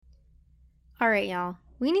All right, y'all.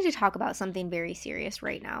 We need to talk about something very serious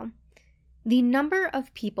right now. The number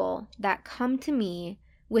of people that come to me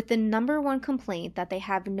with the number one complaint that they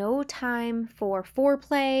have no time for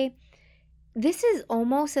foreplay, this is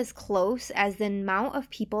almost as close as the amount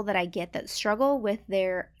of people that I get that struggle with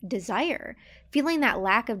their desire, feeling that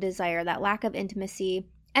lack of desire, that lack of intimacy,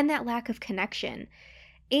 and that lack of connection.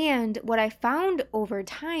 And what I found over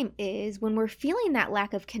time is when we're feeling that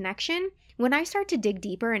lack of connection, when I start to dig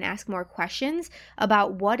deeper and ask more questions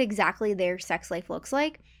about what exactly their sex life looks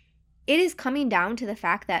like, it is coming down to the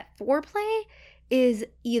fact that foreplay is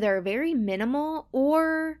either very minimal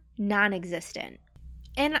or non-existent.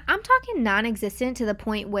 And I'm talking non-existent to the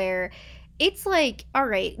point where it's like, all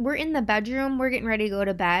right, we're in the bedroom, we're getting ready to go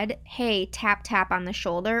to bed. Hey, tap, tap on the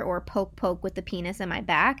shoulder or poke, poke with the penis in my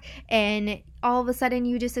back. And all of a sudden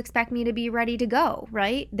you just expect me to be ready to go,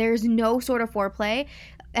 right? There's no sort of foreplay.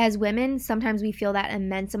 As women, sometimes we feel that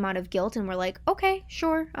immense amount of guilt and we're like, okay,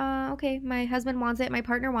 sure. Okay, my husband wants it, my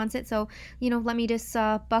partner wants it. So, let me just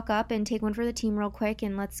buck up and take one for the team real quick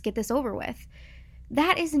and let's get this over with.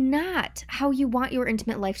 That is not how you want your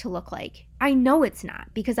intimate life to look like. I know it's not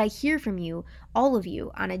because I hear from you, all of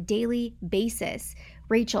you, on a daily basis.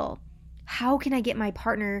 Rachel, how can I get my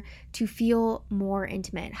partner to feel more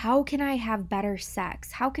intimate? How can I have better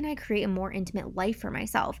sex? How can I create a more intimate life for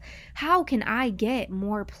myself? How can I get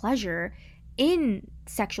more pleasure in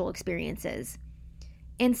sexual experiences?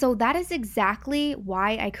 And so that is exactly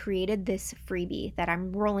why I created this freebie that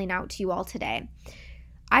I'm rolling out to you all today.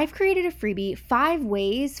 I've created a freebie, 5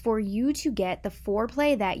 ways for you to get the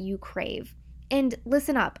foreplay that you crave. And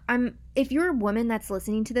listen up, if you're a woman that's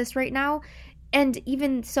listening to this right now, and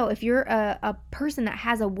even so, if you're a person that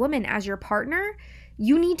has a woman as your partner,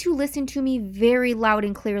 you need to listen to me very loud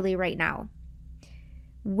and clearly right now.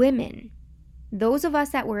 Women, those of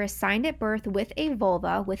us that were assigned at birth with a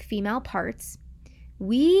vulva, with female parts,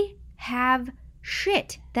 we have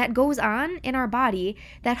shit that goes on in our body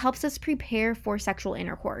that helps us prepare for sexual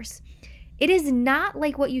intercourse. It is not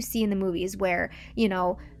like what you see in the movies where,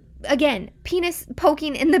 again, penis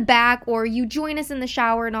poking in the back, or you join us in the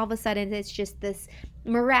shower and all of a sudden it's just this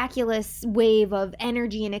miraculous wave of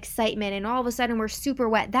energy and excitement and all of a sudden we're super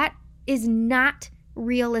wet. That is not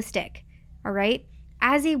realistic, all right?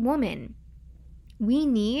 As a woman, we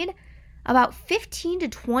need about 15 to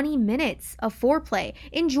 20 minutes of foreplay.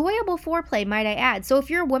 Enjoyable foreplay, might I add. So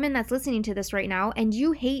if you're a woman that's listening to this right now and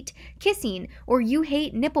you hate kissing, or you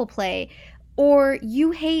hate nipple play, or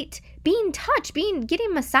you hate being touched,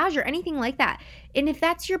 getting massage or anything like that, and if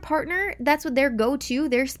that's your partner, that's what their go-to,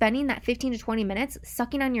 they're spending that 15 to 20 minutes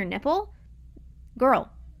sucking on your nipple,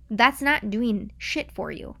 girl, that's not doing shit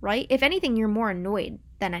for you, right? If anything, you're more annoyed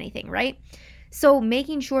than anything, right? So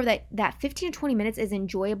making sure that 15 to 20 minutes is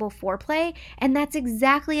enjoyable foreplay, and that's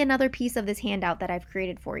exactly another piece of this handout that I've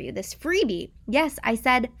created for you, this freebie. Yes, I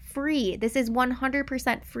said free. This is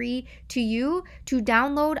 100% free to you to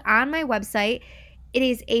download on my website. It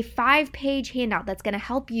is a 5-page handout that's going to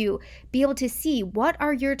help you be able to see what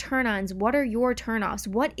are your turn-ons, what are your turn-offs,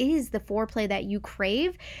 what is the foreplay that you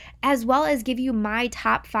crave, as well as give you my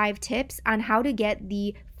top 5 tips on how to get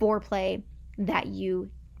the foreplay that you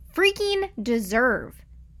freaking deserve.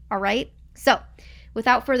 All right? So,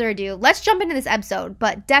 without further ado, let's jump into this episode,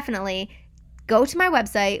 but definitely go to my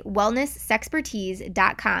website,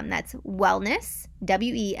 wellnesssexpertise.com. That's wellness,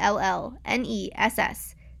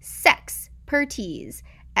 WELLNESS, sexpertise,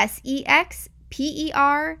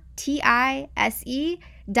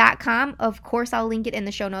 SEXPERTISE.com. Of course, I'll link it in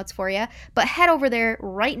the show notes for you, but head over there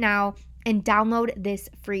right now and download this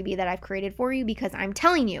freebie that I've created for you, because I'm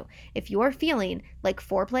telling you, if you're feeling like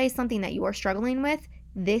foreplay is something that you are struggling with,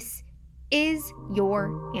 this is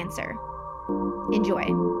your answer. Enjoy.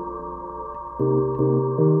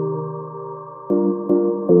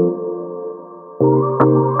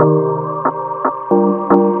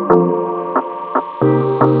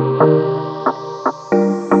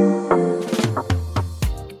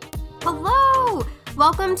 Hello!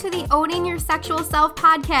 Welcome to the Owning Your Sexual Self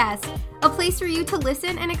podcast, a place for you to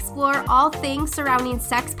listen and explore all things surrounding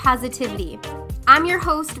sex positivity. I'm your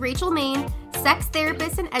host, Rachel Main, sex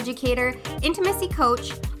therapist and educator, intimacy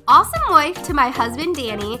coach, awesome wife to my husband,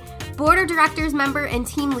 Danny, board of directors member and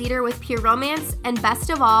team leader with Pure Romance, and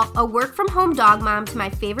best of all, a work-from-home dog mom to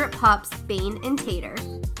my favorite pups, Bane and Tater.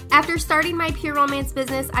 After starting my Pure Romance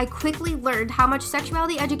business, I quickly learned how much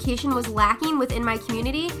sexuality education was lacking within my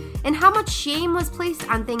community and how much shame was placed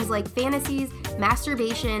on things like fantasies,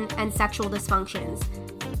 masturbation, and sexual dysfunctions.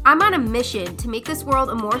 I'm on a mission to make this world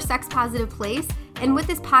a more sex-positive place, and with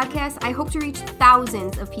this podcast, I hope to reach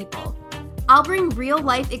thousands of people. I'll bring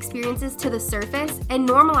real-life experiences to the surface and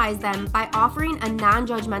normalize them by offering a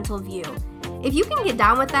non-judgmental view. If you can get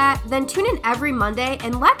down with that, then tune in every Monday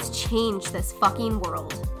and let's change this fucking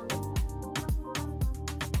world.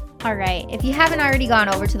 All right, if you haven't already gone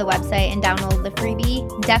over to the website and downloaded the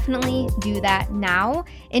freebie, definitely do that now.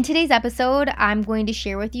 In today's episode, I'm going to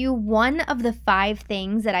share with you one of the 5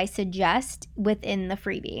 things that I suggest within the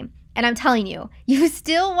freebie. And I'm telling you, you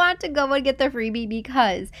still want to go and get the freebie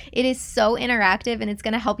because it is so interactive and it's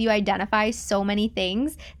going to help you identify so many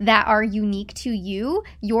things that are unique to you,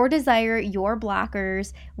 your desire, your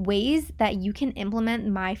blockers, ways that you can implement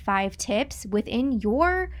my 5 tips within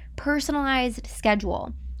your personalized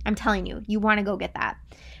schedule. I'm telling you, you want to go get that.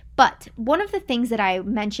 But one of the things that I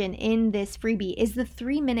mentioned in this freebie is the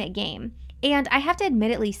 3-minute game. And I have to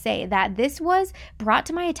admittedly say that this was brought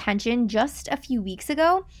to my attention just a few weeks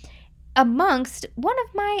ago amongst one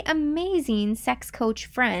of my amazing sex coach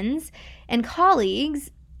friends and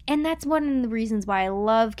colleagues. And that's one of the reasons why I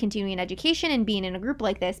love continuing education and being in a group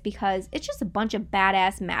like this, because it's just a bunch of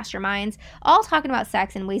badass masterminds all talking about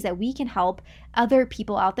sex in ways that we can help other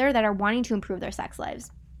people out there that are wanting to improve their sex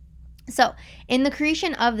lives. So in the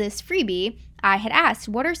creation of this freebie, I had asked,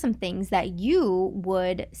 what are some things that you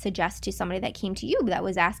would suggest to somebody that came to you that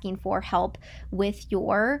was asking for help with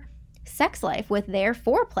your sex life, with their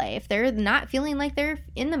foreplay? If they're not feeling like they're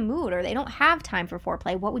in the mood or they don't have time for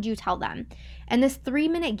foreplay, what would you tell them? And this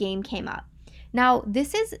 3-minute game came up. Now,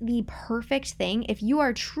 this is the perfect thing if you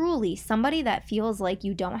are truly somebody that feels like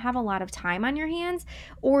you don't have a lot of time on your hands,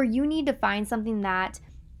 or you need to find something that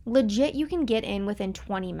legit you can get in within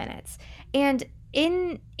 20 minutes. And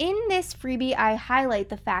in this freebie, I highlight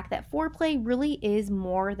the fact that foreplay really is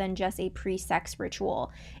more than just a pre-sex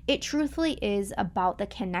ritual. It truthfully is about the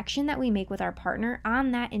connection that we make with our partner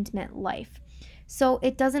on that intimate life. So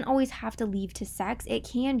it doesn't always have to lead to sex. It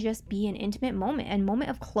can just be an intimate moment, a moment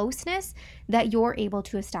of closeness that you're able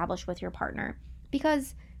to establish with your partner.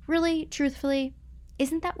 Because really, truthfully,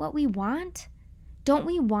 isn't that what we want? Don't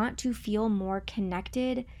we want to feel more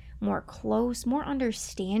connected, more close, more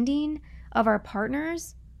understanding of our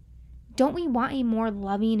partners? Don't we want a more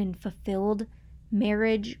loving and fulfilled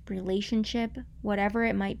marriage, relationship, whatever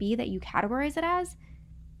it might be that you categorize it as?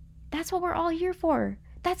 That's what we're all here for.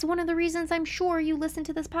 That's one of the reasons I'm sure you listen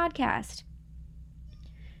to this podcast.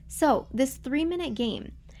 So this 3-minute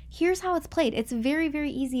game, here's how it's played. It's very,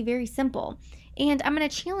 very easy, very simple. And I'm going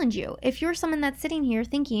to challenge you. If you're someone that's sitting here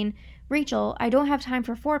thinking, Rachel, I don't have time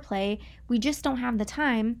for foreplay, we just don't have the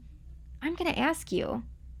time, I'm going to ask you,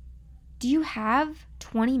 do you have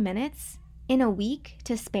 20 minutes in a week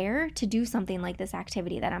to spare to do something like this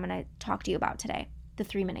activity that I'm going to talk to you about today, the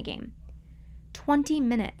 3-minute game? 20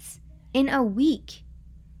 minutes in a week.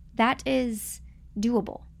 That is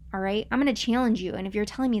doable, all right? I'm going to challenge you, and if you're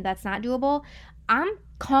telling me that's not doable, I'm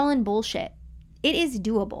calling bullshit. It is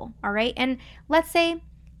doable, all right? And let's say,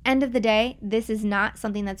 end of the day, this is not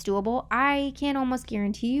something that's doable. I can almost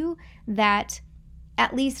guarantee you that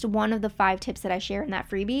at least one of the 5 tips that I share in that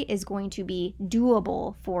freebie is going to be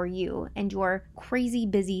doable for you and your crazy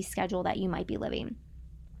busy schedule that you might be living.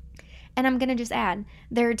 And I'm going to just add,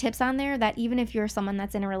 there are tips on there that even if you're someone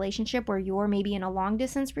that's in a relationship where you're maybe in a long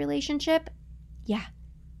distance relationship, yeah,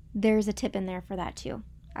 there's a tip in there for that too.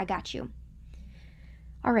 I got you.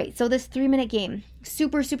 All right, so this 3-minute game,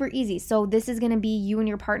 super, super easy. So this is going to be you and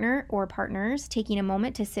your partner or partners taking a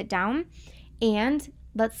moment to sit down, and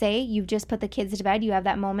let's say you've just put the kids to bed. You have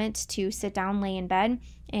that moment to sit down, lay in bed,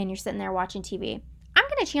 and you're sitting there watching TV. I'm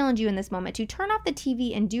going to challenge you in this moment to turn off the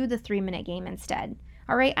TV and do the 3-minute game instead.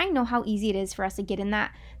 All right, I know how easy it is for us to get in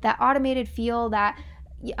that automated feel that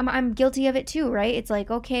I'm guilty of it too, right? It's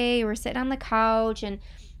like, okay, we're sitting on the couch and,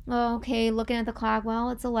 oh, okay, looking at the clock. Well,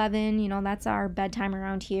 it's 11, that's our bedtime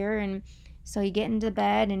around here. And so you get into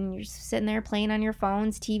bed and you're sitting there playing on your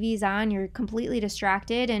phones, TV's on, you're completely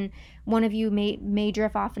distracted, and one of you may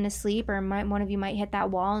drift off into sleep, or one of you might hit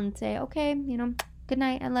that wall and say, okay, good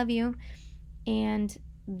night, I love you. And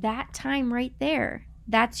that time right there,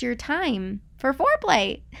 that's your time for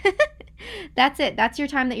foreplay. That's it. That's your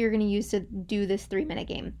time that you're going to use to do this 3-minute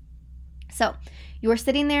game. So you're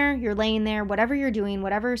sitting there, you're laying there, whatever you're doing,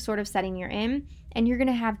 whatever sort of setting you're in, and you're going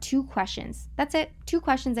to have 2 questions. That's it. 2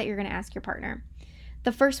 questions that you're going to ask your partner.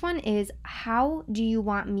 The first one is, how do you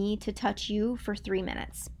want me to touch you for 3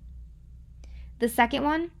 minutes? The second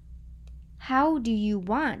one, how do you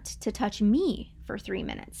want to touch me for 3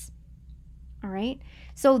 minutes? All right.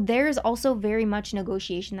 So there's also very much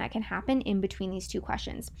negotiation that can happen in between these 2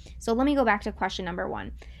 questions. So let me go back to question number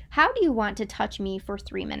 1. How do you want to touch me for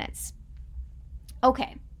 3 minutes?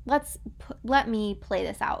 Okay. let me play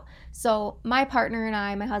this out. So my partner and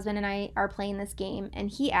I, my husband and I, are playing this game, and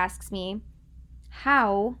he asks me,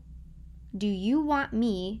 how do you want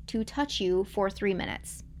me to touch you for 3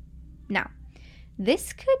 minutes? Now,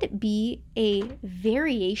 this could be a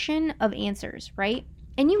variation of answers, right?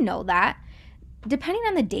 And you know that. Depending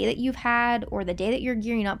on the day that you've had or the day that you're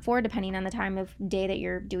gearing up for, depending on the time of day that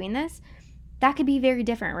you're doing this, that could be very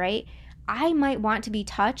different, right? I might want to be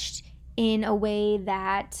touched in a way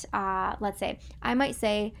that, let's say, I might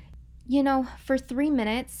say, for 3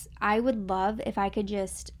 minutes, I would love if I could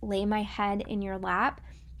just lay my head in your lap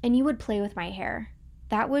and you would play with my hair.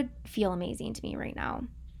 That would feel amazing to me right now.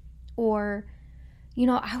 Or,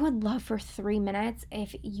 I would love for 3 minutes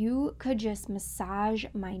if you could just massage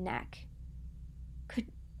my neck.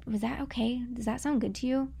 Was that okay? Does that sound good to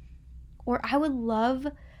you? Or I would love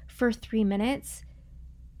for 3 minutes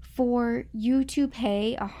for you to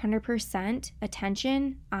pay 100%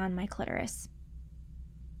 attention on my clitoris.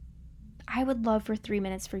 I would love for 3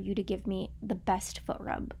 minutes for you to give me the best foot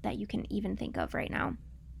rub that you can even think of right now.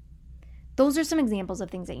 Those are some examples of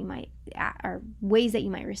things that you might, or ways that you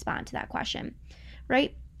might respond to that question,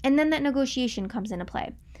 right? And then that negotiation comes into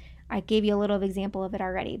play. I gave you a little example of it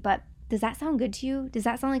already, but does that sound good to you? Does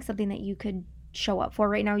that sound like something that you could show up for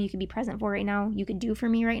right now? You could be present for right now? You could do for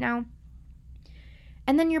me right now?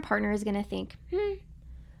 And then your partner is going to think, yeah,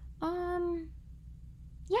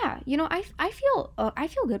 I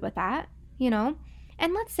feel good with that,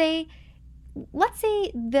 And let's say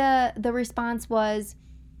the response was,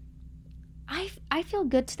 I feel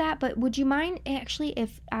good to that, but would you mind actually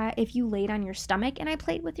if you laid on your stomach and I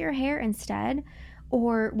played with your hair instead?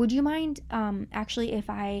 Or would you mind actually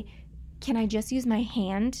can I just use my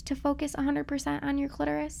hand to focus 100% on your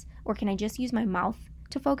clitoris? Or can I just use my mouth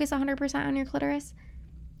to focus 100% on your clitoris?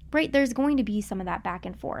 Right? There's going to be some of that back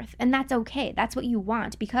and forth. And that's okay. That's what you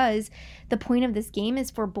want, because the point of this game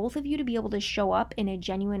is for both of you to be able to show up in a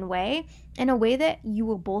genuine way, in a way that you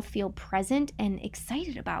will both feel present and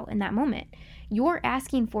excited about in that moment. You're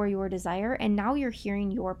asking for your desire, and now you're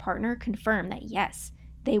hearing your partner confirm that yes,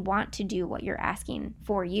 they want to do what you're asking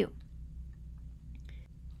for you.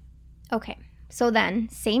 Okay, so then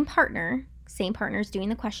same partner's doing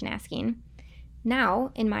the question asking.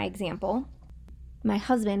 Now, in my example, my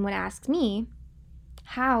husband would ask me,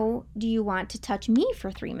 how do you want to touch me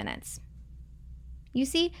for 3 minutes? You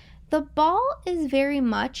see, the ball is very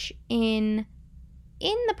much in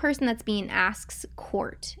the person that's being asked's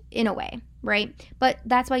court in a way, right? But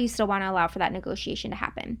that's why you still want to allow for that negotiation to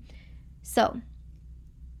happen. So,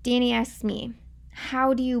 Danny asks me,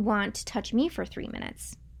 how do you want to touch me for 3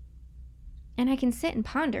 minutes? And I can sit and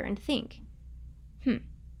ponder and think,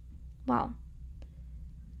 well,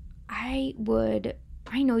 I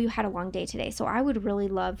know you had a long day today, so I would really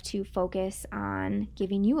love to focus on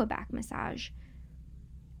giving you a back massage.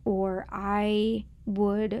 Or I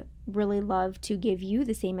would really love to give you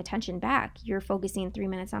the same attention back. You're focusing 3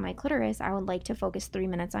 minutes on my clitoris. I would like to focus 3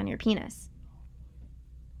 minutes on your penis.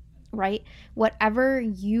 Right? Whatever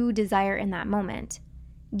you desire in that moment,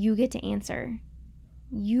 you get to answer.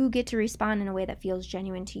 You get to respond in a way that feels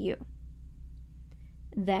genuine to you.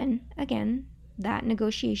 Then, again, that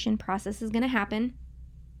negotiation process is going to happen.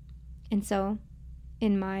 And so,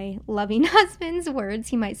 in my loving husband's words,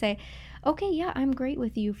 he might say, okay, yeah, I'm great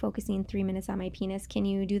with you focusing 3 minutes on my penis. Can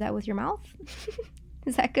you do that with your mouth?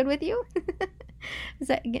 Is that good with you? Is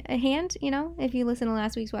that a hand? If you listen to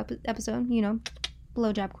last week's episode,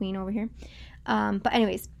 blowjob queen over here. But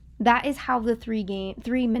anyways, that is how the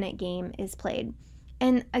 3-minute game is played.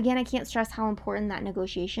 And again, I can't stress how important that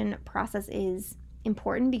negotiation process is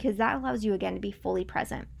important, because that allows you, again, to be fully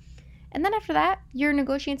present. And then after that, your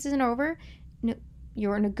negotiations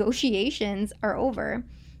are over.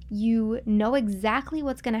 You know exactly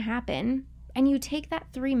what's going to happen, and you take that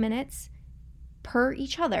 3 minutes per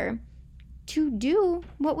each other to do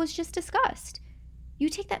what was just discussed. You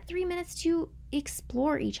take that 3 minutes to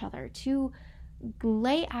explore each other, to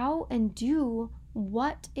lay out and do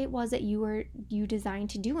what it was that you designed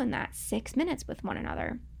to do in that 6 minutes with one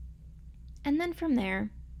another. And then from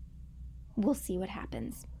there, we'll see what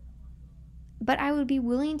happens. But I would be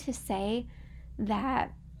willing to say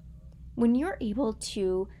that when you're able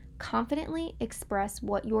to confidently express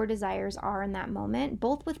what your desires are in that moment,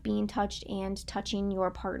 both with being touched and touching your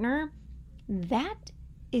partner, that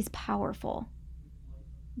is powerful.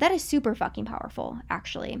 That is super fucking powerful,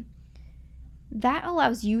 actually. That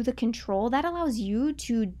allows you the control. That allows you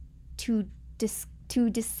to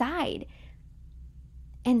decide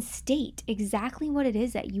and state exactly what it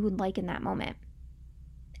is that you would like in that moment.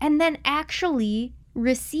 And then actually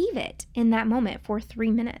receive it in that moment for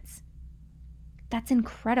 3 minutes. That's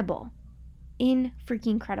incredible.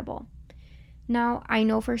 Freaking-credible. Now, I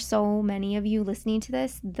know for so many of you listening to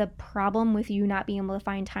this, the problem with you not being able to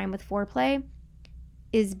find time with foreplay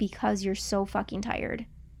is because you're so fucking tired.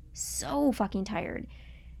 So fucking tired.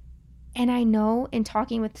 And I know in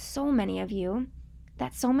talking with so many of you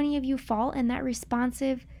that so many of you fall in that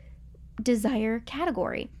responsive desire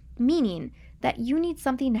category, meaning that you need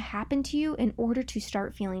something to happen to you in order to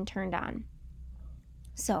start feeling turned on.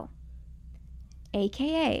 So,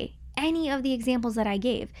 AKA any of the examples that I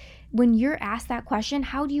gave, when you're asked that question,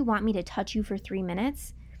 how do you want me to touch you for 3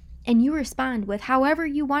 minutes? And you respond with however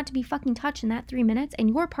you want to be fucking touched in that 3 minutes, and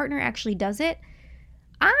your partner actually does it,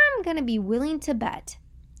 I'm going to be willing to bet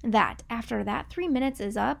that after that 3 minutes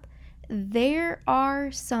is up, there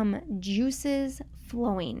are some juices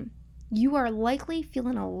flowing. You are likely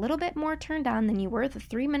feeling a little bit more turned on than you were the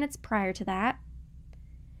 3 minutes prior to that.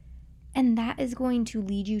 And that is going to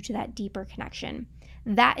lead you to that deeper connection.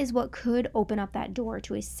 That is what could open up that door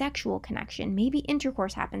to a sexual connection. Maybe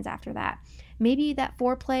intercourse happens after that. Maybe that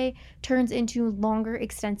foreplay turns into longer,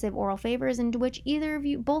 extensive oral favors into which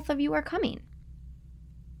both of you are coming.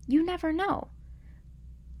 You never know.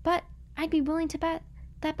 But I'd be willing to bet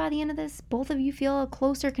that by the end of this, both of you feel a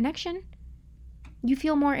closer connection. You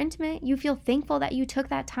feel more intimate. You feel thankful that you took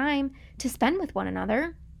that time to spend with one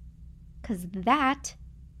another. Because that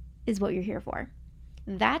is what you're here for.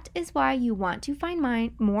 That is why you want to find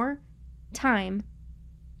more time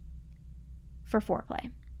for foreplay.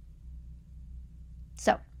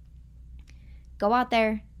 So, go out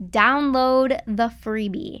there, download the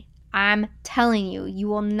freebie. I'm telling you, you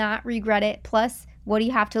will not regret it. Plus, what do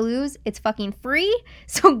you have to lose? It's fucking free.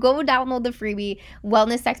 So go download the freebie,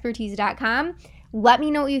 wellnessexpertise.com. Let me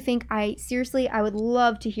know what you think. I would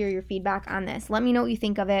love to hear your feedback on this. Let me know what you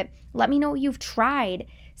think of it. Let me know what you've tried.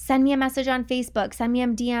 Send me a message on Facebook. Send me a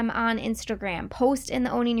DM on Instagram. Post in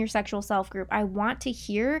the Owning Your Sexual Self group. I want to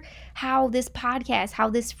hear how this podcast, how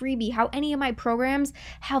this freebie, how any of my programs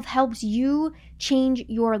have helped you change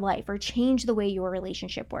your life or change the way your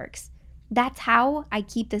relationship works. That's how I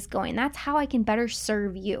keep this going. That's how I can better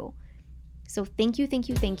serve you. So thank you.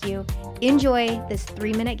 Enjoy this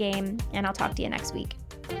 3-minute game, and I'll talk to you next week.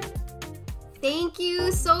 Thank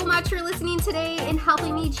you so much for listening today and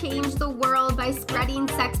helping me change the world by spreading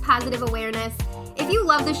sex positive awareness. If you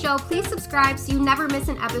love the show, please subscribe so you never miss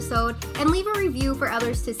an episode and leave a review for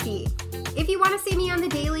others to see. If you want to see me on the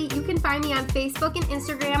daily, you can find me on Facebook and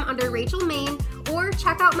Instagram under Rachel Main, or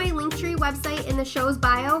check out my Linktree website in the show's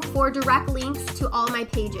bio for direct links to all my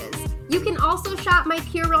pages. You can also shop my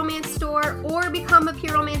Pure Romance store or become a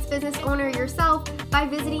Pure Romance business owner yourself by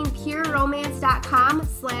visiting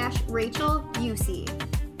pureromance.com/RachelUC.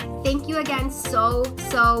 Thank you again so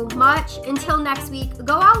much. Until next week,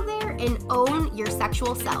 go out there and own your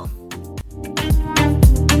sexual self.